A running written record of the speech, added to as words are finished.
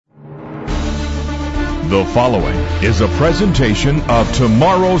The following is a presentation of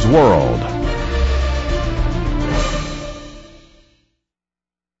Tomorrow's World.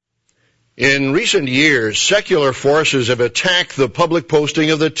 In recent years, secular forces have attacked the public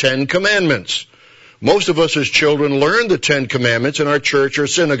posting of the Ten Commandments. Most of us as children learned the Ten Commandments in our church or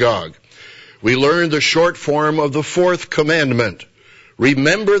synagogue. We learned the short form of the fourth commandment.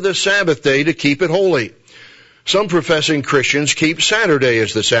 Remember the Sabbath day to keep it holy. Some professing Christians keep Saturday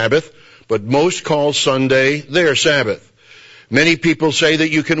as the Sabbath, but most call Sunday their Sabbath. Many people say that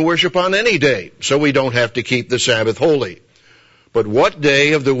you can worship on any day, so we don't have to keep the Sabbath holy. But what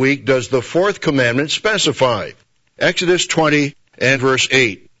day of the week does the fourth commandment specify? Exodus 20 and verse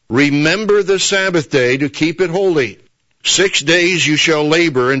 8. Remember the Sabbath day to keep it holy. 6 days you shall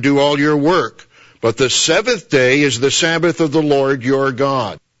labor and do all your work, but the seventh day is the Sabbath of the Lord your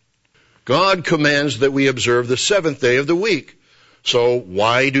God. God commands that we observe the seventh day of the week. So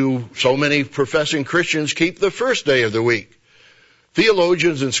why do so many professing Christians keep the first day of the week?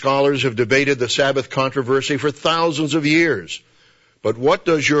 Theologians and scholars have debated the Sabbath controversy for thousands of years. But what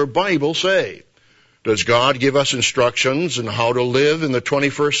does your Bible say? Does God give us instructions on how to live in the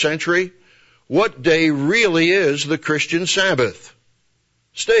 21st century? What day really is the Christian Sabbath?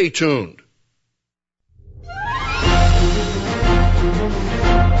 Stay tuned.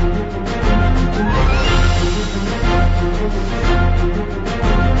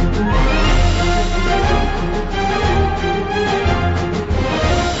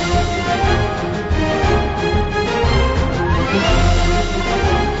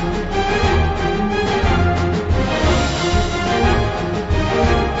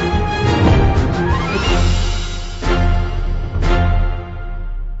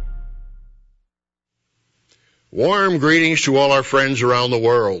 Warm greetings to all our friends around the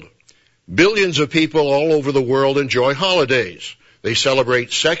world. Billions of people all over the world enjoy holidays. They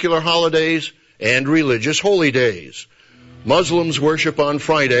celebrate secular holidays and religious holy days. Muslims worship on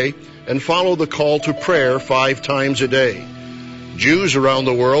Friday and follow the call to prayer 5 times a day. Jews around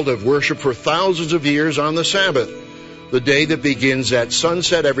the world have worshiped for thousands of years on the Sabbath, the day that begins at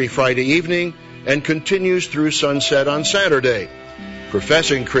sunset every Friday evening and continues through sunset on Saturday.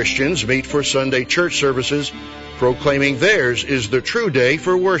 Professing Christians meet for Sunday church services, proclaiming theirs is the true day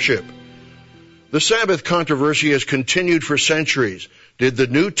for worship. The Sabbath controversy has continued for centuries. Did the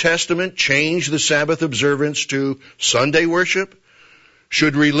New Testament change the Sabbath observance to Sunday worship?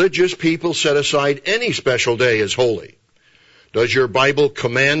 Should religious people set aside any special day as holy? Does your Bible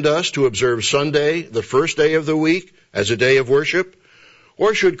command us to observe Sunday, the first day of the week, as a day of worship?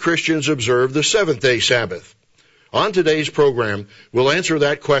 Or should Christians observe the seventh-day Sabbath? On today's program, we'll answer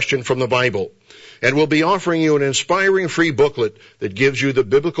that question from the Bible, and we'll be offering you an inspiring free booklet that gives you the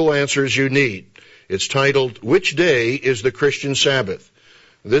biblical answers you need. It's titled, Which Day is the Christian Sabbath?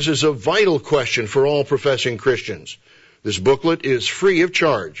 This is a vital question for all professing Christians. This booklet is free of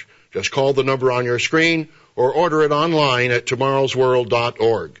charge. Just call the number on your screen or order it online at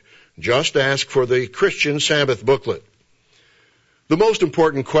tomorrowsworld.org. Just ask for the Christian Sabbath booklet. The most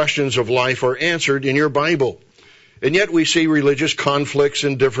important questions of life are answered in your Bible. And yet we see religious conflicts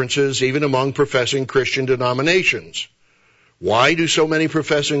and differences even among professing Christian denominations. Why do so many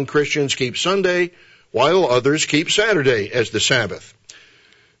professing Christians keep Sunday while others keep Saturday as the Sabbath?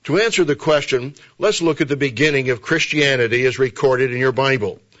 To answer the question, let's look at the beginning of Christianity as recorded in your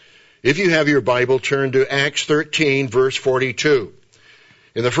Bible. If you have your Bible, turn to Acts 13, verse 42.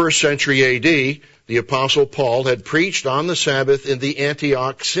 In the 1st century A.D., the Apostle Paul had preached on the Sabbath in the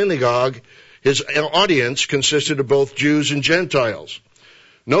Antioch synagogue. His audience consisted of both Jews and Gentiles.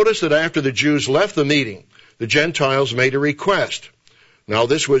 Notice that after the Jews left the meeting, the Gentiles made a request. Now,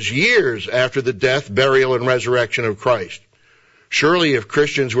 this was years after the death, burial, and resurrection of Christ. Surely, if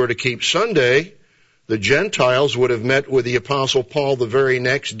Christians were to keep Sunday, the Gentiles would have met with the Apostle Paul the very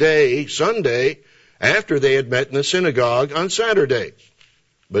next day, Sunday, after they had met in the synagogue on Saturday.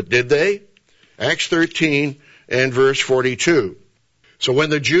 But did they? Acts 13 and verse 42. So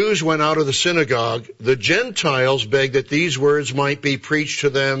when the Jews went out of the synagogue, the Gentiles begged that these words might be preached to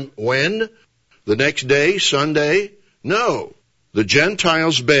them when? The next day, Sunday? No. The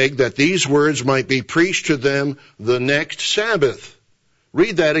Gentiles begged that these words might be preached to them the next Sabbath.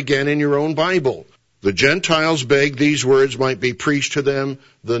 Read that again in your own Bible. The Gentiles begged these words might be preached to them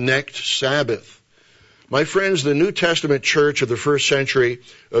the next Sabbath. My friends, the New Testament church of the 1st century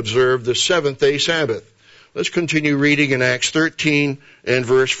observed the seventh-day Sabbath. Let's continue reading in Acts 13 and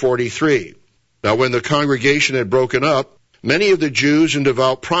verse 43. Now, when the congregation had broken up, many of the Jews and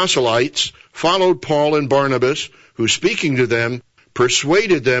devout proselytes followed Paul and Barnabas, who, speaking to them,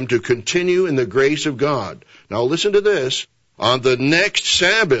 persuaded them to continue in the grace of God. Now, listen to this. On the next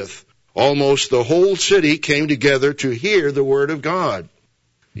Sabbath, Almost the whole city came together to hear the word of God.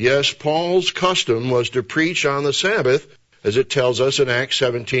 Yes, Paul's custom was to preach on the Sabbath, as it tells us in Acts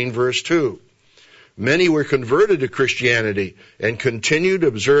 17, verse 2. Many were converted to Christianity and continued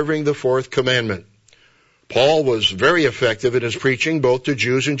observing the fourth commandment. Paul was very effective in his preaching both to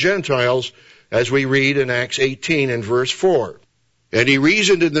Jews and Gentiles, as we read in Acts 18 and verse 4. And he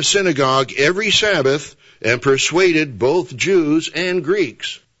reasoned in the synagogue every Sabbath and persuaded both Jews and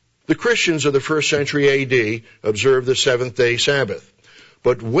Greeks. The Christians of the first century A.D. observed the seventh-day Sabbath.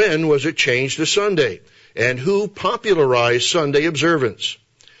 But when was it changed to Sunday? And who popularized Sunday observance?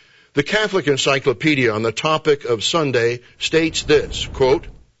 The Catholic Encyclopedia on the topic of Sunday states this, quote,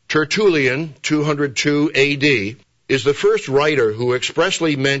 Tertullian, 202 A.D., is the first writer who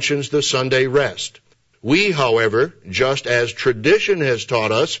expressly mentions the Sunday rest. We, however, just as tradition has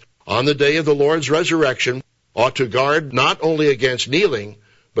taught us, on the day of the Lord's resurrection, ought to guard not only against kneeling,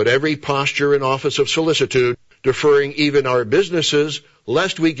 but every posture and office of solicitude, deferring even our businesses,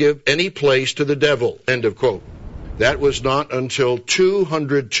 lest we give any place to the devil. End of quote. That was not until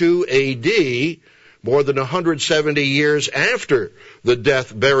 202 A.D., more than 170 years after the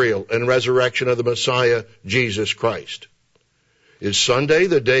death, burial, and resurrection of the Messiah, Jesus Christ. Is Sunday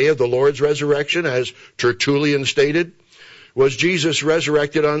the day of the Lord's resurrection, as Tertullian stated? Was Jesus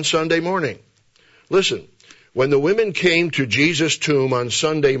resurrected on Sunday morning? Listen, when the women came to Jesus' tomb on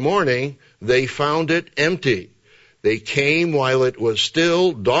Sunday morning, they found it empty. They came while it was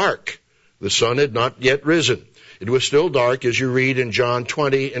still dark. The sun had not yet risen. It was still dark, as you read in John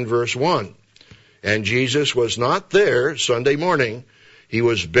 20 and verse 1. And Jesus was not there Sunday morning. He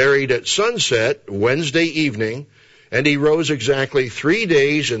was buried at sunset Wednesday evening, and he rose exactly 3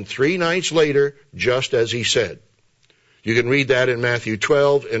 days and 3 nights later, just as he said. You can read that in Matthew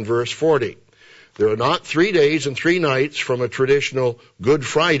 12 and verse 40. There are not 3 days and 3 nights from a traditional Good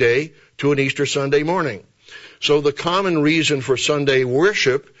Friday to an Easter Sunday morning. So the common reason for Sunday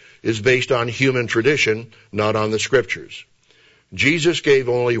worship is based on human tradition, not on the Scriptures. Jesus gave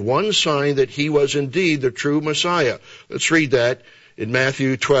only one sign that he was indeed the true Messiah. Let's read that in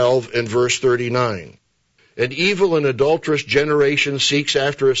Matthew 12 and verse 39. An evil and adulterous generation seeks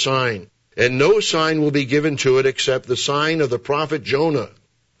after a sign, and no sign will be given to it except the sign of the prophet Jonah.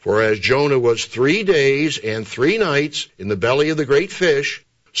 For as Jonah was 3 days and 3 nights in the belly of the great fish,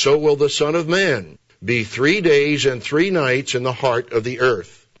 so will the Son of Man be 3 days and 3 nights in the heart of the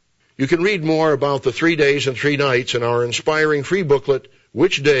earth. You can read more about the 3 days and 3 nights in our inspiring free booklet,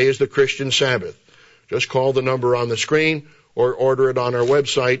 Which Day is the Christian Sabbath? Just call the number on the screen or order it on our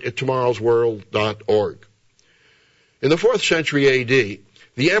website at tomorrowsworld.org. In the 4th century A.D.,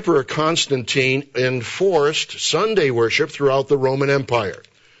 the Emperor Constantine enforced Sunday worship throughout the Roman Empire.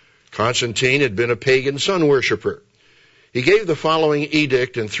 Constantine had been a pagan sun worshiper. He gave the following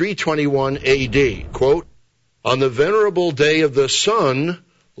edict in 321 A.D., quote, On the venerable day of the sun,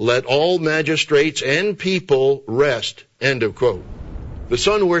 let all magistrates and people rest, end of quote. The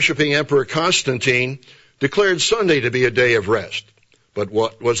sun-worshipping Emperor Constantine declared Sunday to be a day of rest. But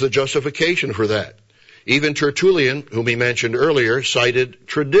what was the justification for that? Even Tertullian, whom he mentioned earlier, cited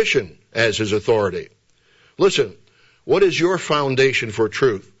tradition as his authority. Listen, what is your foundation for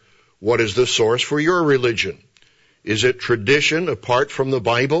truth? What is the source for your religion? Is it tradition apart from the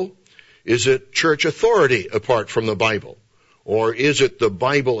Bible? Is it church authority apart from the Bible? Or is it the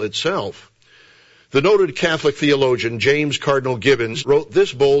Bible itself? The noted Catholic theologian James Cardinal Gibbons wrote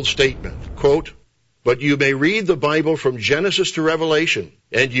this bold statement, quote, But you may read the Bible from Genesis to Revelation,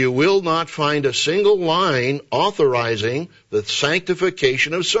 and you will not find a single line authorizing the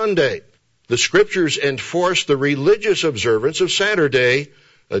sanctification of Sunday. The Scriptures enforce the religious observance of Saturday,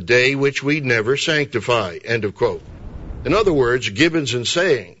 a day which we never sanctify, end of quote. In other words, Gibbons is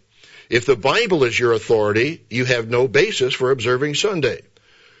saying, if the Bible is your authority, you have no basis for observing Sunday.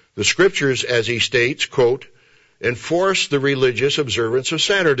 The Scriptures, as he states, quote, enforce the religious observance of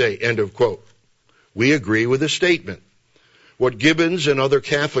Saturday, end of quote. We agree with this statement. What Gibbons and other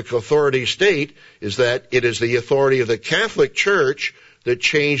Catholic authorities state is that it is the authority of the Catholic Church that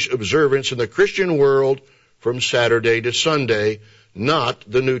changed observance in the Christian world from Saturday to Sunday, not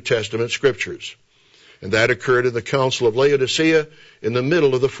the New Testament Scriptures. And that occurred in the Council of Laodicea in the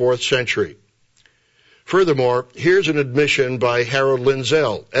middle of the 4th century. Furthermore, here's an admission by Harold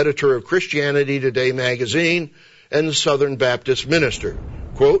Lindsell, editor of Christianity Today magazine and Southern Baptist minister.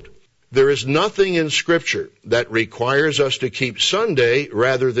 Quote, there is nothing in Scripture that requires us to keep Sunday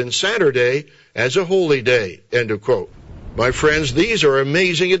rather than Saturday as a holy day, end of quote. My friends, these are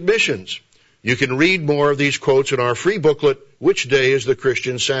amazing admissions. You can read more of these quotes in our free booklet, Which Day is the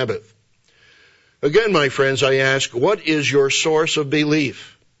Christian Sabbath? Again, my friends, I ask, what is your source of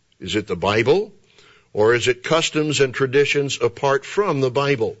belief? Is it the Bible, or is it customs and traditions apart from the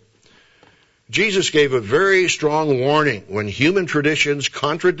Bible? Jesus gave a very strong warning when human traditions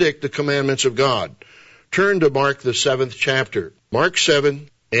contradict the commandments of God. Turn to Mark, the 7th chapter. Mark 7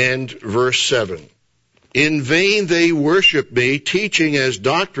 and verse 7. In vain they worship me, teaching as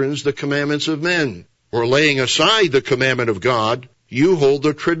doctrines the commandments of men. For laying aside the commandment of God, you hold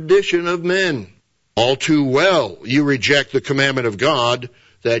the tradition of men. All too well you reject the commandment of God,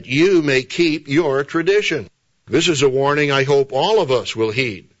 that you may keep your tradition. This is a warning I hope all of us will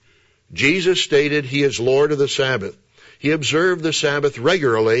heed. Jesus stated he is Lord of the Sabbath. He observed the Sabbath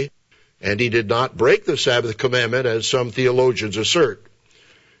regularly, and he did not break the Sabbath commandment as some theologians assert.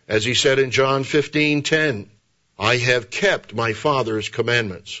 As he said in John 15:10, I have kept my Father's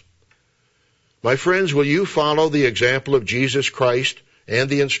commandments. My friends, will you follow the example of Jesus Christ and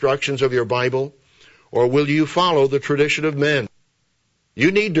the instructions of your Bible, or will you follow the tradition of men?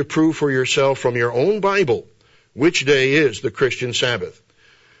 You need to prove for yourself from your own Bible which day is the Christian Sabbath.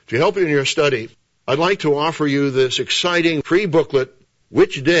 To help you in your study, I'd like to offer you this exciting free booklet,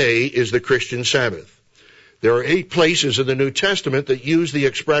 Which Day is the Christian Sabbath? There are 8 places in the New Testament that use the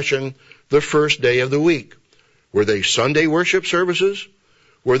expression, the first day of the week. Were they Sunday worship services?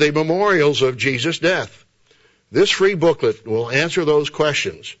 Were they memorials of Jesus' death? This free booklet will answer those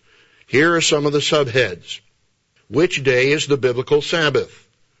questions. Here are some of the subheads. Which day is the biblical Sabbath?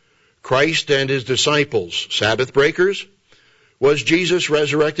 Christ and his disciples, Sabbath breakers? Was Jesus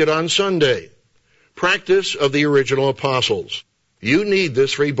resurrected on Sunday? Practice of the original apostles. You need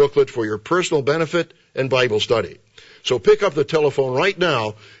this free booklet for your personal benefit and Bible study. So pick up the telephone right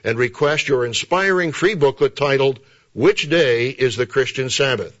now and request your inspiring free booklet titled, Which Day is the Christian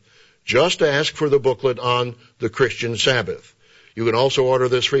Sabbath? Just ask for the booklet on the Christian Sabbath. You can also order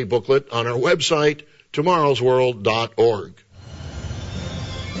this free booklet on our website, tomorrowsworld.org.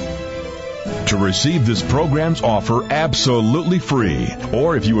 To receive this program's offer absolutely free,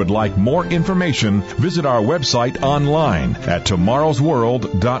 or if you would like more information, visit our website online at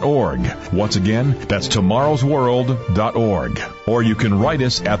tomorrowsworld.org. Once again, that's tomorrowsworld.org. Or you can write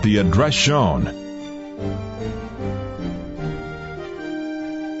us at the address shown.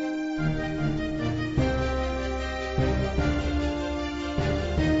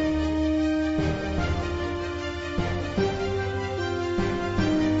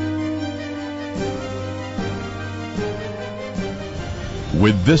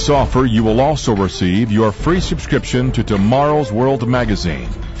 With this offer, you will also receive your free subscription to Tomorrow's World magazine,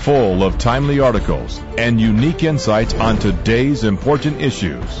 full of timely articles and unique insights on today's important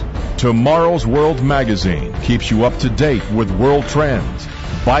issues. Tomorrow's World magazine keeps you up to date with world trends,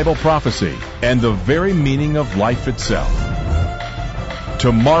 Bible prophecy, and the very meaning of life itself.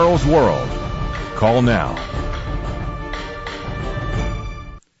 Tomorrow's World. Call now.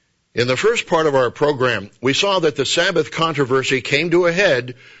 In the first part of our program, we saw that the Sabbath controversy came to a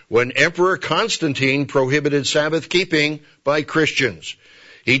head when Emperor Constantine prohibited Sabbath keeping by Christians.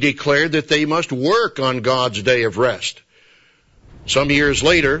 He declared that they must work on God's day of rest. Some years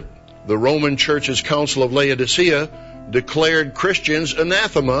later, the Roman Church's Council of Laodicea declared Christians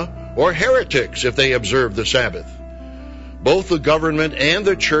anathema or heretics if they observed the Sabbath. Both the government and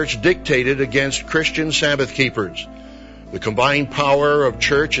the church dictated against Christian Sabbath keepers. The combined power of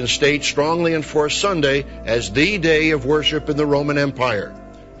church and state strongly enforced Sunday as the day of worship in the Roman Empire.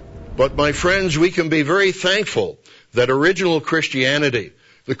 But my friends, we can be very thankful that original Christianity,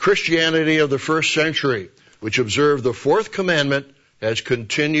 the Christianity of the first century, which observed the fourth commandment, has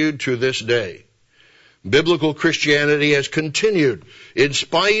continued to this day. Biblical Christianity has continued in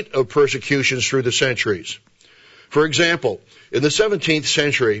spite of persecutions through the centuries. For example, in the 17th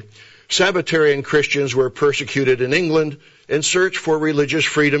century, Sabbatarian Christians were persecuted in England and searched for religious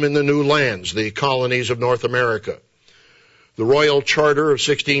freedom in the new lands, the colonies of North America. The Royal Charter of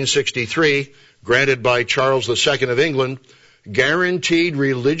 1663, granted by Charles II of England, guaranteed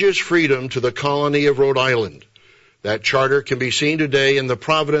religious freedom to the colony of Rhode Island. That charter can be seen today in the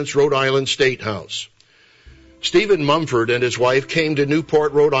Providence, Rhode Island State House. Stephen Mumford and his wife came to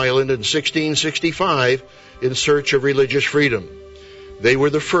Newport, Rhode Island in 1665 in search of religious freedom. They were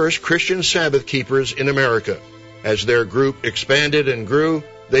the first Christian Sabbath keepers in America. As their group expanded and grew,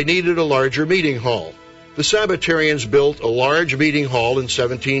 they needed a larger meeting hall. The Sabbatarians built a large meeting hall in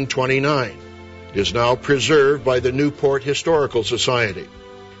 1729. It is now preserved by the Newport Historical Society.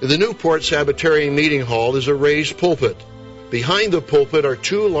 In the Newport Sabbatarian meeting hall is a raised pulpit. Behind the pulpit are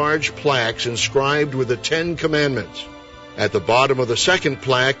 2 large plaques inscribed with the 10 Commandments. At the bottom of the second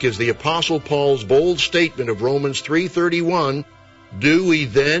plaque is the Apostle Paul's bold statement of Romans 3:31, "Do we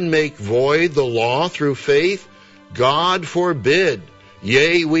then make void the law through faith? God forbid.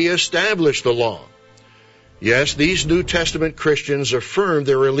 Yea, we establish the law. Yes, these New Testament Christians affirm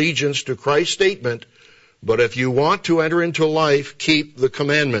their allegiance to Christ's statement, but if you want to enter into life, keep the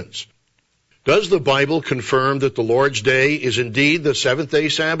commandments. Does the Bible confirm that the Lord's Day is indeed the seventh-day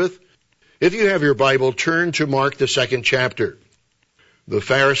Sabbath? If you have your Bible, turn to Mark, the 2nd chapter. The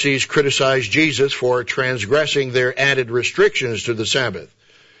Pharisees criticized Jesus for transgressing their added restrictions to the Sabbath.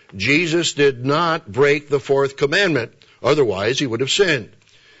 Jesus did not break the fourth commandment, otherwise he would have sinned.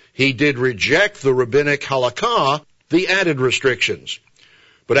 He did reject the rabbinic halakha, the added restrictions.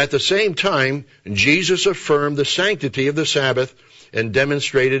 But at the same time, Jesus affirmed the sanctity of the Sabbath and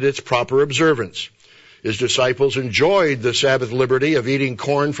demonstrated its proper observance. His disciples enjoyed the Sabbath liberty of eating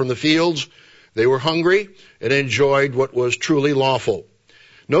corn from the fields. They were hungry and enjoyed what was truly lawful.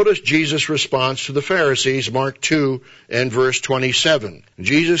 Notice Jesus' response to the Pharisees, Mark 2 and verse 27.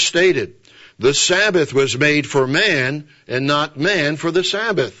 Jesus stated, "The Sabbath was made for man, and not man for the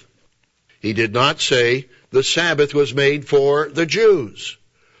Sabbath." He did not say the Sabbath was made for the Jews.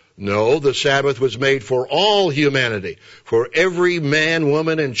 No, the Sabbath was made for all humanity, for every man,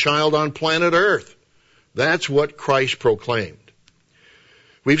 woman, and child on planet Earth. That's what Christ proclaimed.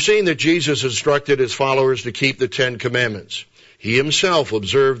 We've seen that Jesus instructed his followers to keep the 10 Commandments. He himself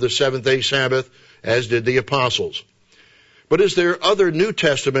observed the seventh-day Sabbath, as did the apostles. But is there other New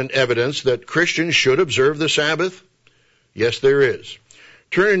Testament evidence that Christians should observe the Sabbath? Yes, there is.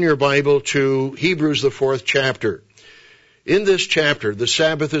 Turn in your Bible to Hebrews, the 4th chapter. In this chapter, the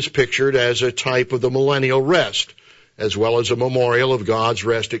Sabbath is pictured as a type of the millennial rest, as well as a memorial of God's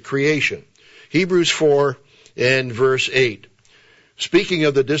rest at creation. Hebrews 4 and verse 8. Speaking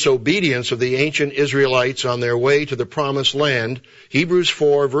of the disobedience of the ancient Israelites on their way to the promised land, Hebrews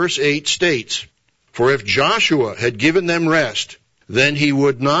 4 verse 8 states, "For if Joshua had given them rest, then he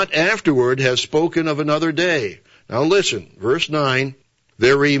would not afterward have spoken of another day." Now listen, verse 9,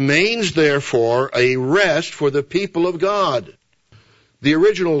 "There remains therefore a rest for the people of God." The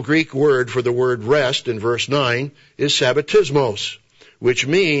original Greek word for the word rest in verse 9 is sabbatismos, which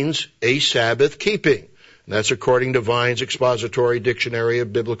means a Sabbath keeping. That's according to Vine's Expository Dictionary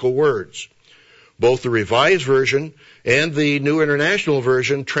of Biblical Words. Both the Revised Version and the New International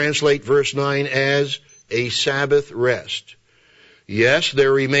Version translate verse 9 as a Sabbath rest. Yes,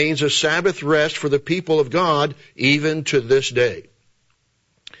 there remains a Sabbath rest for the people of God even to this day.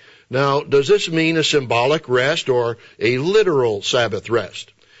 Now, does this mean a symbolic rest or a literal Sabbath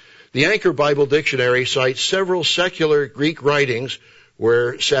rest? The Anchor Bible Dictionary cites several secular Greek writings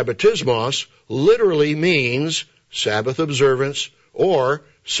where sabbatismos literally means Sabbath observance or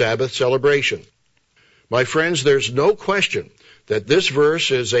Sabbath celebration. My friends, there's no question that this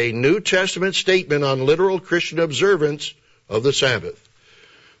verse is a New Testament statement on literal Christian observance of the Sabbath.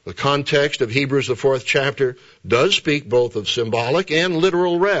 The context of Hebrews, the 4th chapter, does speak both of symbolic and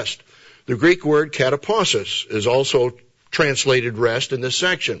literal rest. The Greek word kataposis is also translated rest in this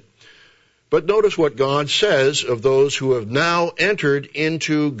section. But notice what God says of those who have now entered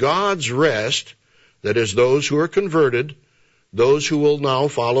into God's rest, that is, those who are converted, those who will now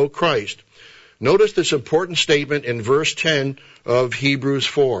follow Christ. Notice this important statement in verse 10 of Hebrews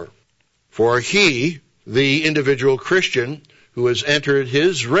 4. "For he," the individual Christian who has entered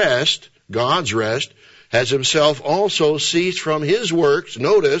his rest, God's rest, "has himself also ceased from his works,"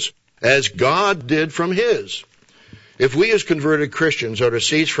 notice, "as God did from his." If we as converted Christians are to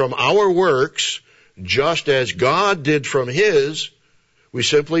cease from our works, just as God did from his, we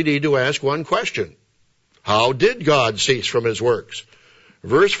simply need to ask one question. How did God cease from his works?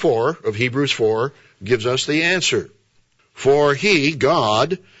 Verse 4 of Hebrews 4 gives us the answer. "For he,"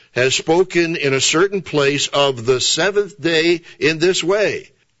 God, "has spoken in a certain place of the seventh day in this way,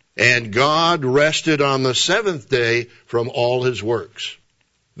 and God rested on the seventh day from all his works."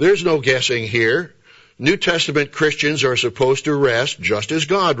 There's no guessing here. New Testament Christians are supposed to rest just as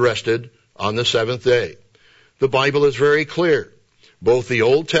God rested on the seventh day. The Bible is very clear. Both the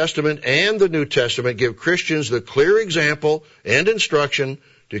Old Testament and the New Testament give Christians the clear example and instruction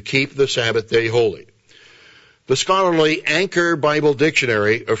to keep the Sabbath day holy. The scholarly Anchor Bible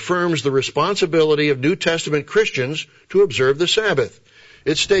Dictionary affirms the responsibility of New Testament Christians to observe the Sabbath.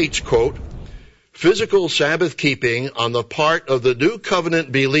 It states, quote, "Physical Sabbath keeping on the part of the New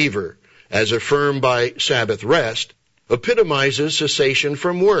Covenant believer, as affirmed by Sabbath rest, epitomizes cessation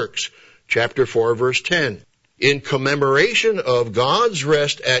from works," chapter 4, verse 10. "In commemoration of God's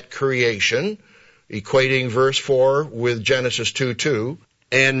rest at creation," equating verse 4 with Genesis 2:2,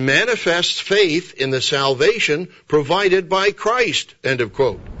 "and manifests faith in the salvation provided by Christ," end of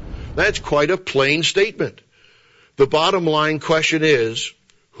quote. That's quite a plain statement. The bottom line question is,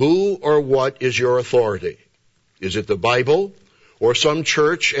 who or what is your authority? Is it the Bible, or some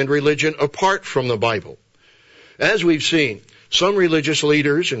church and religion apart from the Bible. As we've seen, some religious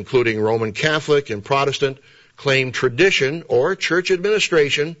leaders, including Roman Catholic and Protestant, claim tradition or church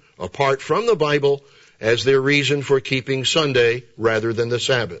administration apart from the Bible as their reason for keeping Sunday rather than the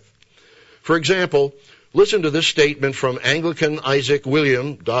Sabbath. For example, listen to this statement from Anglican Isaac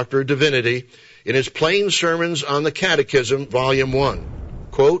William, Doctor of Divinity, in his Plain Sermons on the Catechism, Volume 1.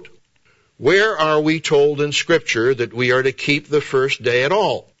 Quote, "Where are we told in Scripture that we are to keep the first day at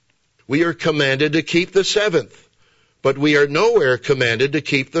all? We are commanded to keep the seventh, but we are nowhere commanded to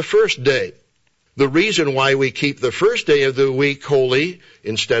keep the first day. The reason why we keep the first day of the week holy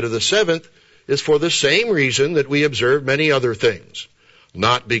instead of the seventh is for the same reason that we observe many other things,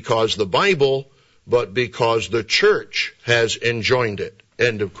 not because the Bible, but because the church has enjoined it."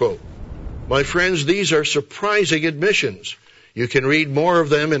 End of quote. My friends, these are surprising admissions. You can read more of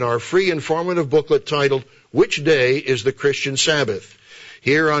them in our free informative booklet titled, "Which Day is the Christian Sabbath?"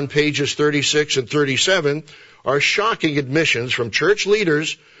 Here on pages 36 and 37 are shocking admissions from church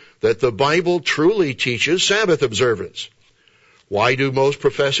leaders that the Bible truly teaches Sabbath observance. Why do most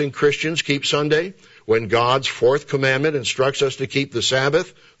professing Christians keep Sunday when God's fourth commandment instructs us to keep the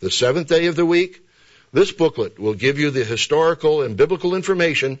Sabbath, the seventh day of the week? This booklet will give you the historical and biblical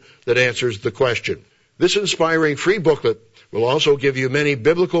information that answers the question. This inspiring free booklet will also give you many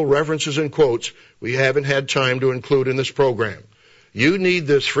biblical references and quotes we haven't had time to include in this program. You need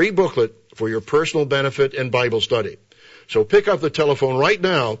this free booklet for your personal benefit and Bible study. So pick up the telephone right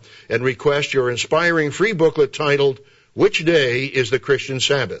now and request your inspiring free booklet titled, "Which Day is the Christian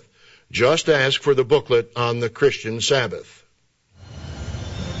Sabbath?" Just ask for the booklet on the Christian Sabbath.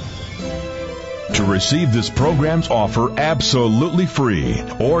 To receive this program's offer absolutely free,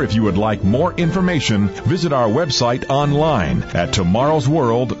 or if you would like more information, visit our website online at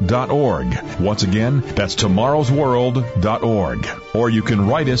tomorrowsworld.org. Once again, that's tomorrowsworld.org. Or you can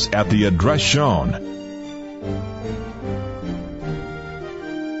write us at the address shown.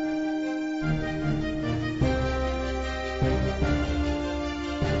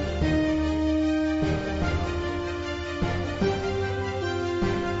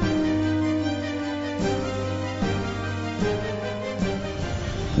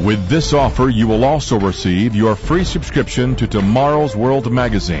 With this offer, you will also receive your free subscription to Tomorrow's World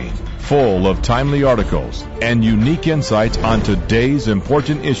magazine, full of timely articles and unique insights on today's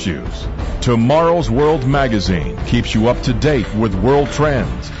important issues. Tomorrow's World magazine keeps you up to date with world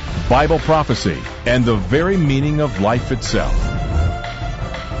trends, Bible prophecy, and the very meaning of life itself.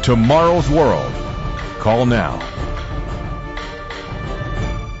 Tomorrow's World. Call now.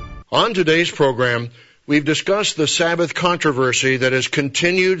 On today's program, we've discussed the Sabbath controversy that has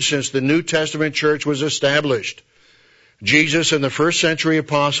continued since the New Testament church was established. Jesus and the first century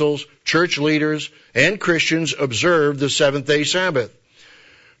apostles, church leaders, and Christians observed the seventh-day Sabbath.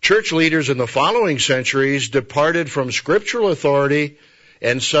 Church leaders in the following centuries departed from scriptural authority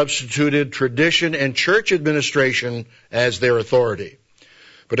and substituted tradition and church administration as their authority.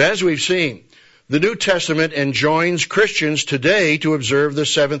 But as we've seen, the New Testament enjoins Christians today to observe the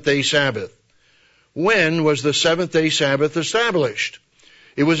seventh-day Sabbath. When was the seventh-day Sabbath established?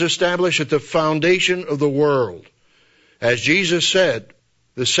 It was established at the foundation of the world. As Jesus said,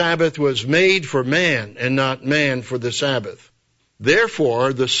 the Sabbath was made for man and not man for the Sabbath.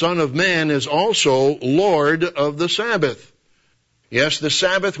 Therefore, the Son of Man is also Lord of the Sabbath. Yes, the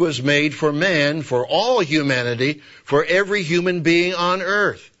Sabbath was made for man, for all humanity, for every human being on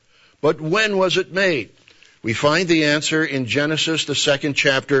earth. But when was it made? We find the answer in Genesis, the 2nd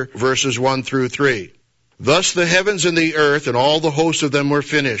chapter, verses 1 through 3. "Thus the heavens and the earth and all the hosts of them were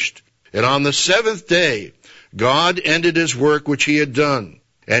finished. And on the seventh day God ended his work which he had done.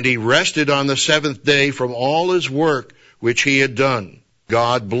 And he rested on the seventh day from all his work which he had done.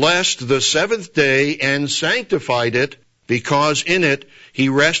 God blessed the seventh day and sanctified it, because in it he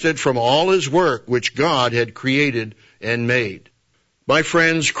rested from all his work which God had created and made." My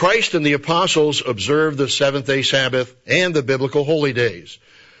friends, Christ and the apostles observed the seventh-day Sabbath and the biblical holy days.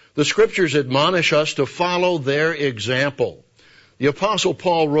 The scriptures admonish us to follow their example. The apostle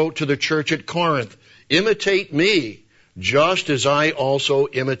Paul wrote to the church at Corinth, "Imitate me, just as I also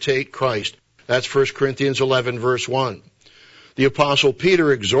imitate Christ." That's 1 Corinthians 11, verse 1. The apostle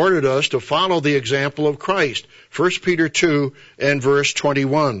Peter exhorted us to follow the example of Christ, 1 Peter 2 and verse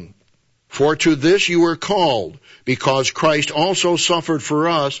 21. "For to this you were called, because Christ also suffered for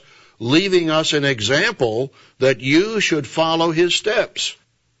us, leaving us an example that you should follow his steps."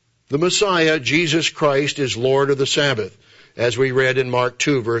 The Messiah, Jesus Christ, is Lord of the Sabbath, as we read in Mark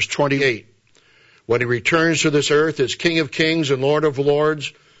 2, verse 28. When he returns to this earth as King of Kings and Lord of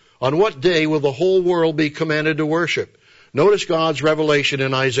Lords, on what day will the whole world be commanded to worship? Notice God's revelation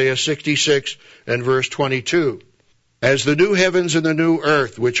in Isaiah 66 and verse 22. As the new heavens and the new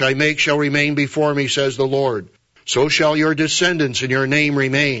earth, which I make, shall remain before me, says the Lord, so shall your descendants and your name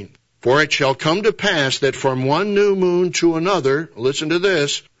remain. For it shall come to pass that from one new moon to another, listen to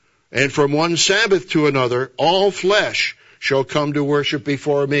this, and from one Sabbath to another, all flesh shall come to worship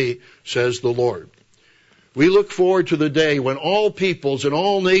before me, says the Lord. We look forward to the day when all peoples and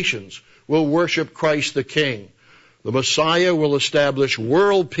all nations will worship Christ the King. The Messiah will establish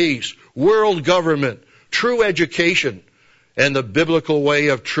world peace, world government, true education, and the biblical way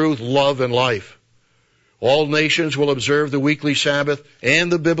of truth, love, and life. All nations will observe the weekly Sabbath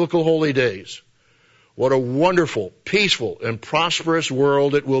and the biblical holy days. What a wonderful, peaceful, and prosperous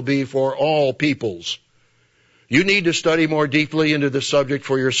world it will be for all peoples. You need to study more deeply into this subject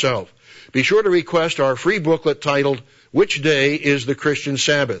for yourself. Be sure to request our free booklet titled, Which Day is the Christian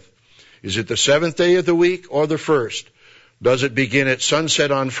Sabbath? Is it the seventh day of the week or the first? Does it begin at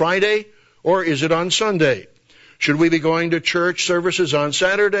sunset on Friday or is it on Sunday? Should we be going to church services on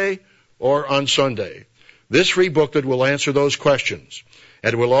Saturday or on Sunday? This free booklet will answer those questions,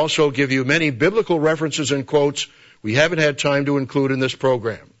 and it will also give you many biblical references and quotes we haven't had time to include in this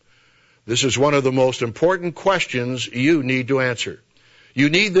program. This is one of the most important questions you need to answer. You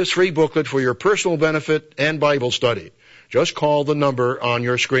need this free booklet for your personal benefit and Bible study. Just call the number on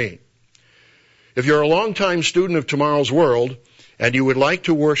your screen. If you're a longtime student of Tomorrow's World and you would like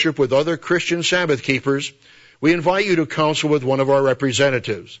to worship with other Christian Sabbath keepers, we invite you to counsel with one of our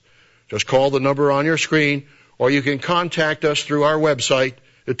representatives. Just call the number on your screen, or you can contact us through our website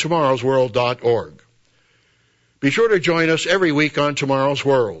at tomorrowsworld.org. Be sure to join us every week on Tomorrow's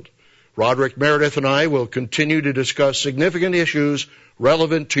World. Roderick Meredith and I will continue to discuss significant issues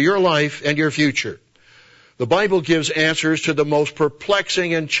relevant to your life and your future. The Bible gives answers to the most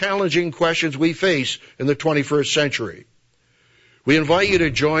perplexing and challenging questions we face in the 21st century. We invite you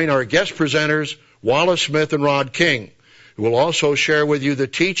to join our guest presenters, Wallace Smith and Rod King, who will also share with you the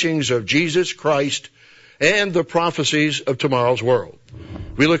teachings of Jesus Christ and the prophecies of Tomorrow's World.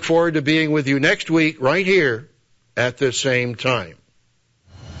 We look forward to being with you next week right here at this same time.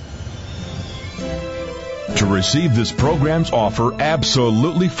 To receive this program's offer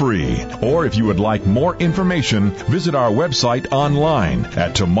absolutely free, or if you would like more information, visit our website online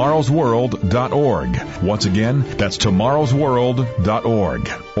at tomorrowsworld.org. Once again, that's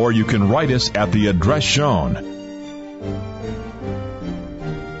tomorrowsworld.org. Or you can write us at the address shown.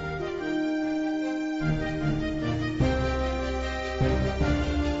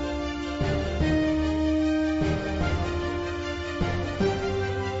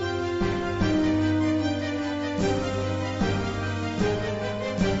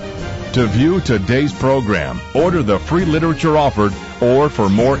 To view today's program, order the free literature offered, or for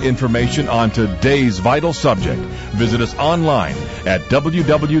more information on today's vital subject, visit us online at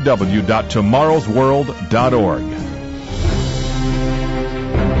www.tomorrowsworld.org.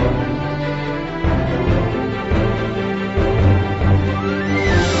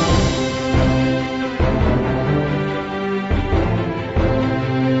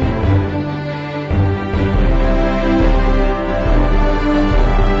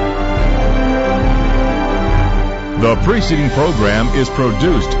 The preceding program is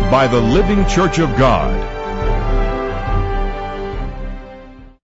produced by the Living Church of God.